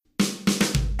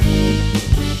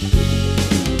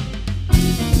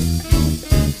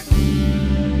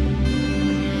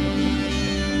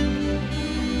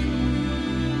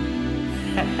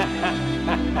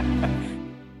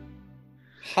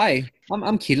Hi,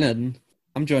 I'm Keelan.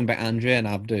 I'm joined by Andrea and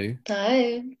Abdu,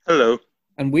 Hi. Hello.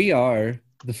 and we are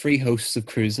the free hosts of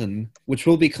Cruisin', which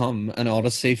will become an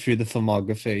odyssey through the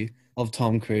filmography of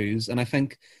Tom Cruise. And I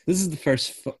think this is the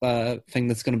first thing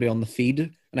that's going to be on the feed.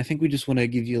 And I think we just want to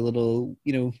give you a little,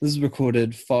 this is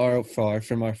recorded far, far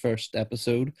from our first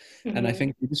episode. And I hmm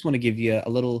think we just want to give you a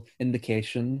little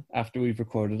indication after we've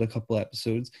recorded a couple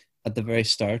episodes at the very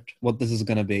start what this is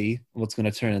going to be, what's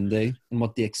going to turn into, and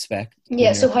what to expect when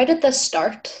Yeah, you're. so how did this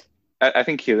start? I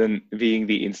think Keelan, being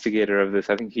the instigator of this,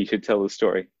 I think he should tell the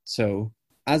story. So,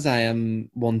 as I am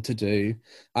one to do,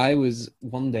 I was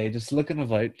one day just looking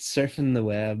about, surfing the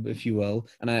web, if you will,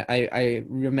 and I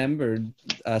remembered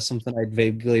something I'd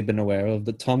vaguely been aware of,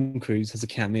 that Tom Cruise has a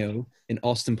cameo in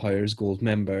Austin Powers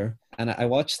Goldmember. And I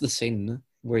watched the scene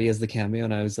where he has the cameo,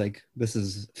 and I was like, this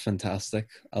is fantastic.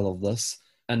 I love this.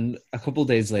 And a couple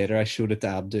days later, I showed it to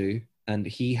Abdu, and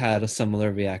he had a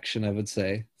similar reaction, I would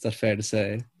say. Is that fair to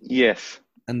say? Yes.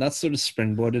 And that sort of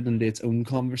springboarded into its own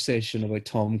conversation about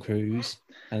Tom Cruise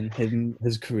and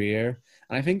his career.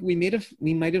 And I think we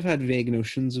might have had vague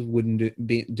notions of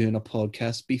doing a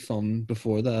podcast be fun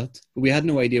before that, but we had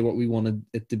no idea what we wanted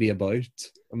it to be about.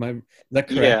 Is that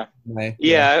correct? Yeah.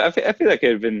 Yeah, I feel like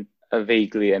it had been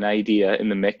vaguely an idea in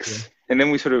the Yeah. mix. And then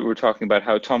we sort of were talking about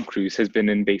how Tom Cruise has been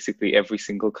in basically every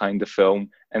single kind of film,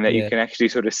 and that you Yeah. can actually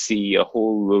sort of see a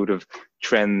whole load of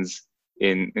trends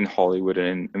in Hollywood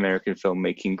and in American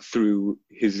filmmaking through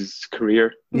his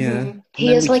career. Yeah. And He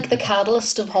then is we like the came,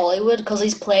 catalyst of Hollywood because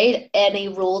he's played any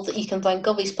role that you can think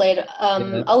of. He's played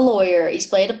yeah, a lawyer, he's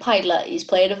played a pilot, he's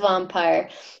played a vampire,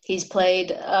 he's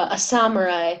played a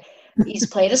samurai, he's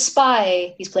played a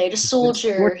spy, he's played a it's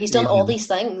soldier, sports he's done all agent. these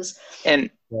things. And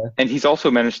Yeah. and he's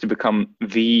also managed to become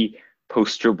the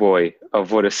poster boy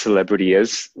of what a celebrity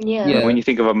is. Yeah. When Yeah. you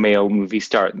think of a male movie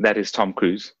star, that is Tom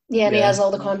Cruise. Yeah, and he Yeah. has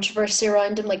all the controversy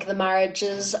around him, like the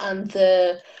marriages and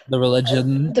The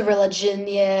religion. the religion,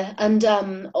 yeah, and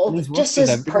And all he's worked just with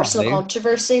his personal everybody.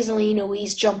 controversies, and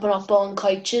he's jumping up on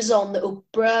couches on the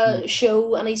Yeah. Oprah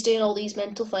show, and he's doing all these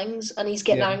mental things, and he's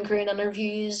getting Yeah. angry in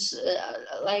interviews,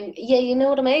 like yeah, you know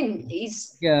what I mean.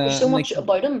 There's Yeah. so And like much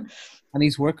about him. and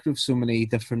he's worked with so many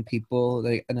different people,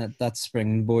 like, and that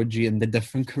springboard you and the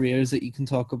different careers that you can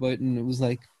talk about, and it was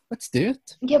like, let's do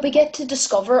it. Yeah, we get to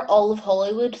discover all of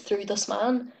Hollywood through this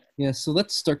man. Yeah, so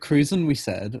let's start cruising, we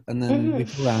said, and then hmm we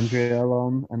pull Andrea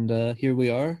along, and here we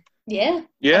are. Yeah,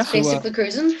 Yeah. that's So basically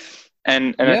cruising.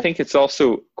 And I yeah, think it's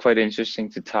also quite interesting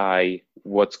to tie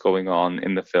what's going on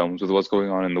in the films with what's going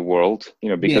on in the world,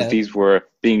 because yeah, these were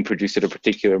being produced at a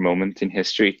particular moment in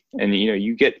history. And,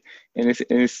 you get, and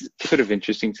it's sort of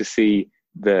interesting to see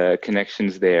the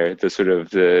connections there, the sort of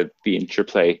the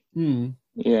interplay.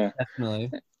 Yeah.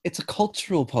 definitely. It's a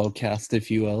cultural podcast,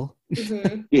 if you will.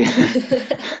 hmm Yeah.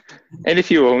 And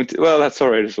if you won't, well, that's all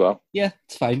right as well. Yeah,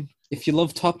 it's fine. If you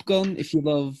love Top Gun, if you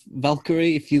love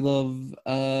Valkyrie, if you love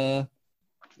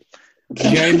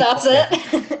Jeremy, That's it.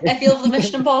 I feel the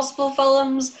Mission Impossible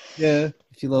films. yeah,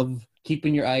 if you love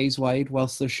keeping your eyes wide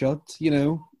whilst they're shut,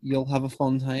 you'll have a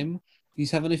fun time. Do you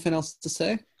have anything else to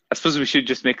say? I suppose we should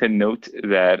just make a note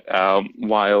that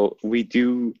while we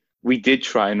did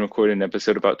try and record an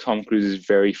episode about Tom Cruise's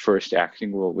very first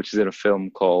acting role, which is in a film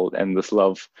called Endless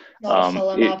Love. Not a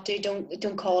film, It, Abdu.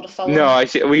 Don't call it a no,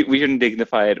 film. we shouldn't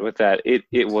dignify it with that.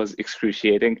 It was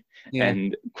excruciating, Yeah,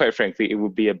 and quite frankly, it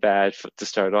would be a bad foot to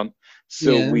start on.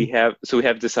 yeah. We have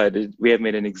decided, we have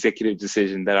made an executive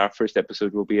decision that our first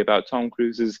episode will be about Tom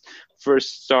Cruise's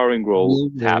first starring role, Real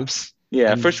role. perhaps.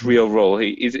 Yeah, And first real role.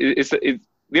 It's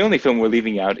the only film we're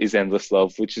leaving out is Endless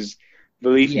Love, which is,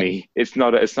 believe yeah, me, it's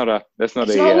not a that's not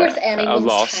It's not worth a anyone's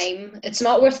loss. time. It's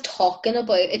not worth talking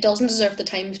about. It doesn't deserve the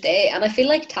time of day. And I feel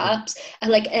like Taps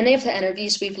and like any of the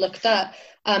interviews we've looked at,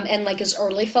 in like his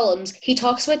early films, he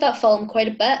talks about that film quite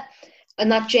a bit,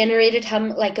 and that generated him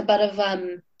like a bit of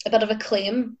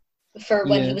acclaim for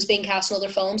when he yeah, was being cast in other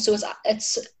films. So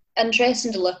it's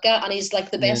interesting to look at, and he's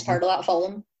like the best yeah. part of that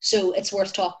film. So it's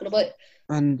worth talking about.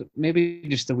 And maybe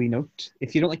just a wee note: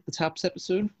 if you don't like the Taps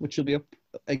episode, which will be up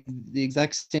like the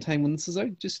exact same time when this is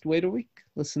out, just wait a week.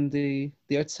 Listen to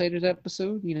the Outsiders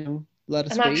episode. Let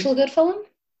us An be. actual good film.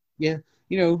 Yeah,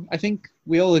 I think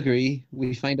we all agree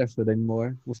we find our footing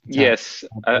more with the Taps, Yes,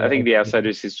 I think The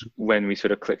Outsiders is when we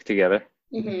sort of click together.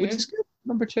 which hmm is good.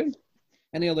 Number two.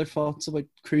 Any other thoughts about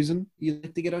cruising you'd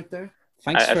like to get out there?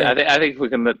 Thanks I, for I, I think we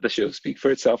can let the show speak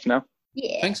for itself now.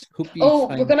 Yeah. thanks. Hope you Oh,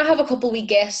 we're find. gonna have a couple wee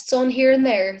guests on here and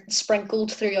there,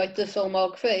 sprinkled throughout the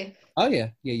filmography. Oh yeah,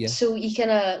 yeah, yeah. So you can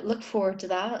look forward to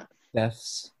that.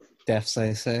 Deaths, deaths.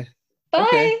 I say.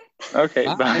 Okay. Bye. Okay,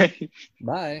 Bye. bye.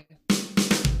 Bye.